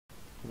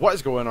What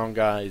is going on,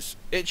 guys?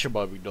 It's your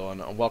boy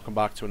BigDyllan and welcome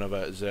back to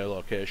another zero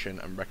location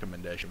and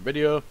recommendation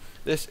video.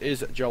 This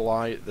is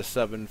July the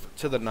 7th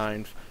to the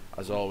 9th.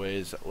 As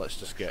always, let's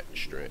just get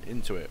straight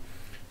into it.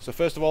 So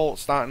first of all,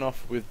 starting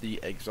off with the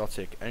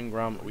exotic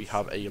engram, we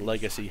have a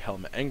legacy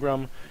helmet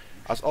engram.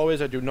 As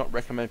always, I do not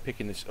recommend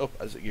picking this up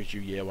as it gives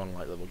you year 1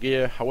 light level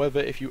gear. However,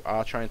 if you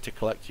are trying to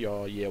collect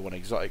your year 1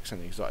 exotics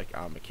and exotic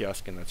armor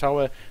kiosk in the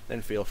tower,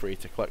 then feel free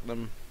to collect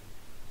them.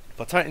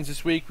 For Titans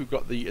this week, we've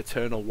got the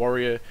Eternal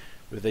Warrior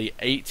with a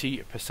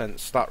 80%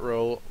 stat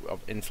roll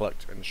of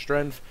intellect and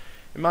strength.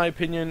 In my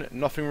opinion,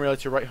 nothing really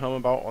to write home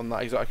about on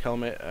that exotic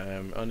helmet,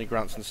 only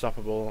grants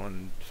unstoppable,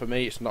 and for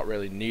me it's not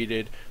really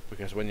needed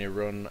because when you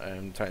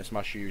run Titan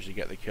Smash you usually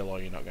get the kill or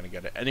you're not going to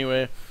get it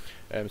anyway.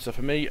 So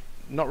for me,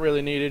 not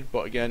really needed,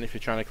 but again, if you're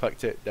trying to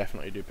collect it,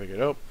 definitely do pick it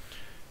up.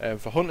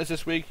 For Hunters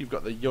this week, you've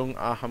got the young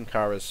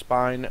Ahamkara's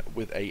Spine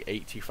with a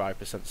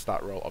 85%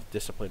 stat roll of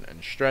discipline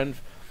and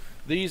strength.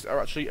 These are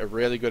actually a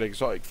really good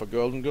exotic for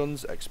golden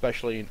guns,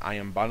 especially in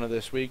Iron Banner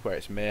this week where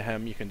it's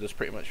mayhem. You can just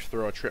pretty much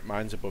throw trip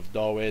mines above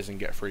doorways and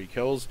get free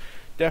kills.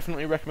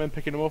 Definitely recommend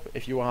picking them up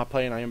if you are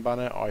playing Iron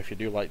Banner or if you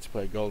do like to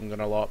play golden gun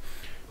a lot.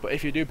 But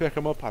if you do pick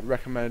them up, I'd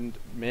recommend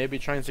maybe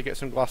trying to get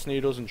some glass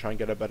needles and try and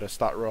get a better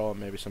stat roll and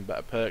maybe some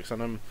better perks on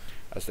them,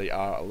 as they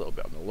are a little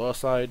bit on the low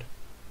side.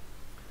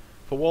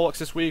 For Warlocks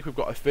this week, we've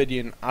got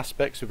Ophidian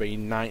Aspects with a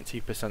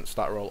 90%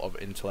 stat roll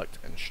of intellect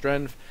and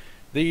strength.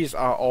 These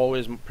are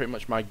always pretty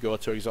much my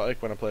go-to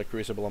exotic when I play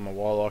Crucible on my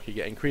Warlock. You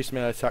get increased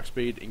melee attack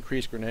speed,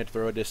 increased grenade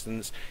throw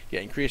distance, you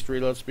get increased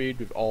reload speed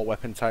with all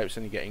weapon types,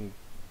 and you get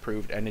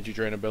improved energy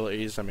drain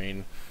abilities. I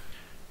mean,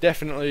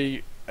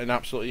 definitely an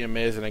absolutely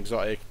amazing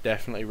exotic.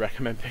 Definitely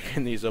recommend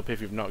picking these up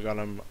if you've not got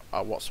them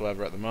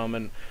whatsoever at the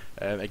moment.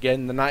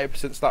 Again, the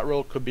 90% stat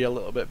roll could be a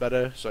little bit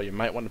better, so you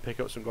might want to pick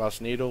up some glass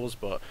needles,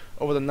 but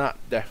other than that,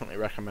 definitely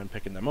recommend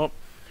picking them up.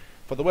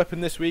 For the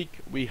weapon this week,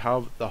 we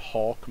have the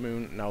Hawk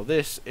Moon. Now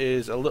this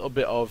is a little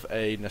bit of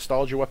a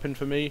nostalgia weapon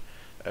for me.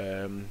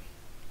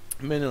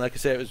 Mainly, like I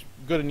say, it was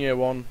good in year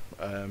 1,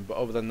 but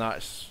other than that,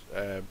 it's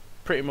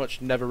pretty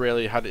much never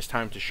really had its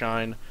time to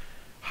shine.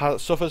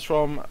 Suffers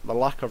from the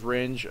lack of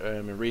range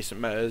in recent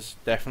metas.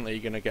 Definitely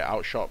going to get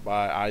outshot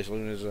by Eyes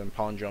Lunas and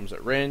Palindromes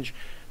at range,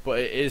 but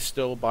it is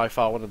still by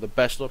far one of the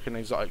best looking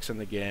exotics in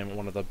the game,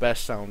 one of the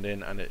best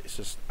sounding, and it's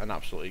just an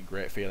absolutely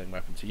great feeling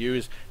weapon to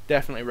use.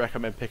 Definitely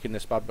recommend picking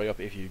this bad boy up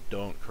if you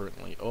don't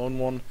currently own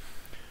one.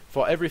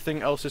 For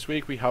everything else this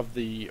week, we have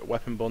the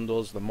weapon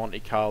bundles, the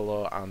Monte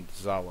Carlo and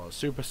Zalo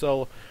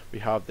Supercell. We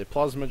have the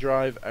Plasma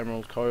Drive,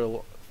 Emerald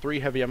Coil, 3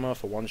 heavy ammo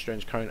for 1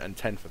 strange coin and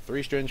 10 for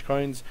 3 strange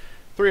coins,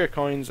 3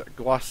 coins,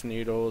 glass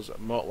needles,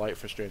 Mote Light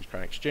for strange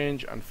coin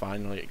exchange, and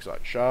finally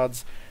exotic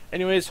shards.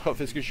 Anyways, hope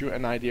this gives you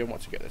an idea on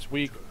what to get this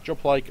week.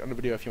 Drop a like on the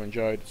video if you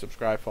enjoyed,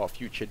 subscribe for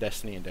future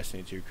Destiny and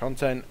Destiny 2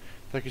 content.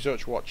 Thank you so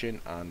much for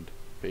watching, and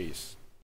peace.